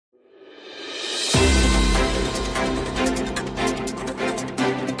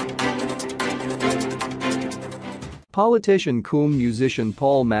Politician cum musician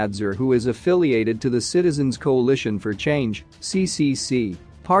Paul Madzore, who is affiliated to the Citizens Coalition for Change (CCC)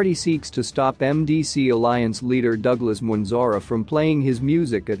 party, seeks to stop MDC alliance leader Douglas Mwonzora from playing his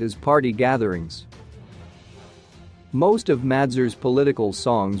music at his party gatherings. Most of Madzore's political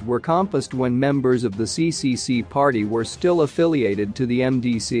songs were composed when members of the CCC party were still affiliated to the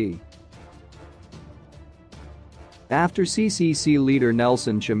MDC. After CCC leader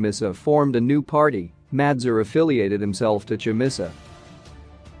Nelson Chamisa formed a new party, Madzore affiliated himself to Chamisa.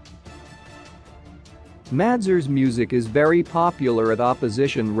 Madzore's music is very popular at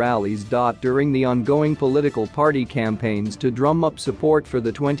opposition rallies. During the ongoing political party campaigns to drum up support for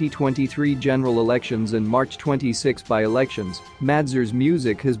the 2023 general elections and March 26 by-elections, Madzore's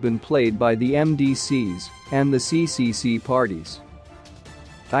music has been played by the MDCs and the CCC parties.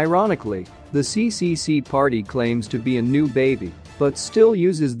 Ironically, the CCC party claims to be a new baby, but still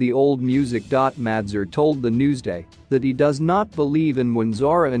uses the old music. Madzore told the Newsday that he does not believe in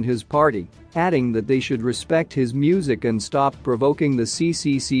Mwonzora and his party, adding that they should respect his music and stop provoking the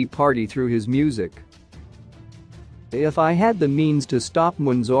CCC party through his music. "If I had the means to stop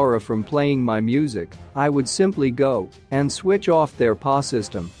Mwonzora from playing my music, I would simply go and switch off their PA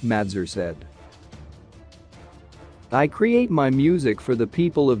system," Madzore said. "I create my music for the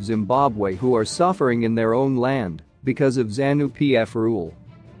people of Zimbabwe who are suffering in their own land because of ZANU-PF rule.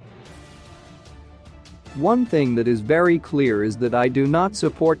 One thing that is very clear is that I do not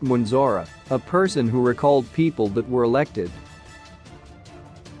support Mwonzora, a person who recalled people that were elected.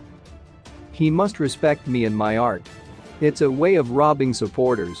 He must respect me and my art. It's a way of robbing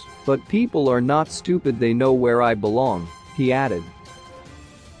supporters, but people are not stupid, they know where I belong," he added.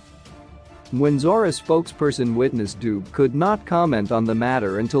 Mwonzora spokesperson Witness Dube could not comment on the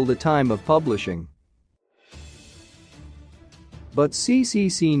matter until the time of publishing. But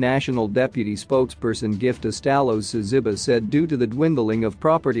CCC National Deputy Spokesperson Gift Astalos Siziba said due to the dwindling of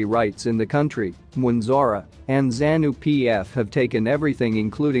property rights in the country, Mwonzora and ZANU-PF have taken everything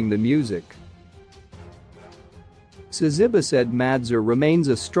including the music. Siziba said Madzore remains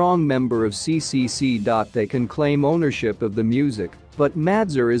a strong member of CCC. They can claim ownership of the music, but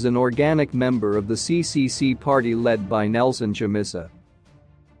Madzore is an organic member of the CCC party led by Nelson Chamisa.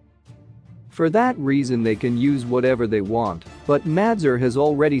 For that reason they can use whatever they want, but Madzore has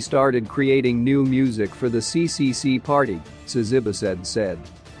already started creating new music for the CCC party, Siziba said.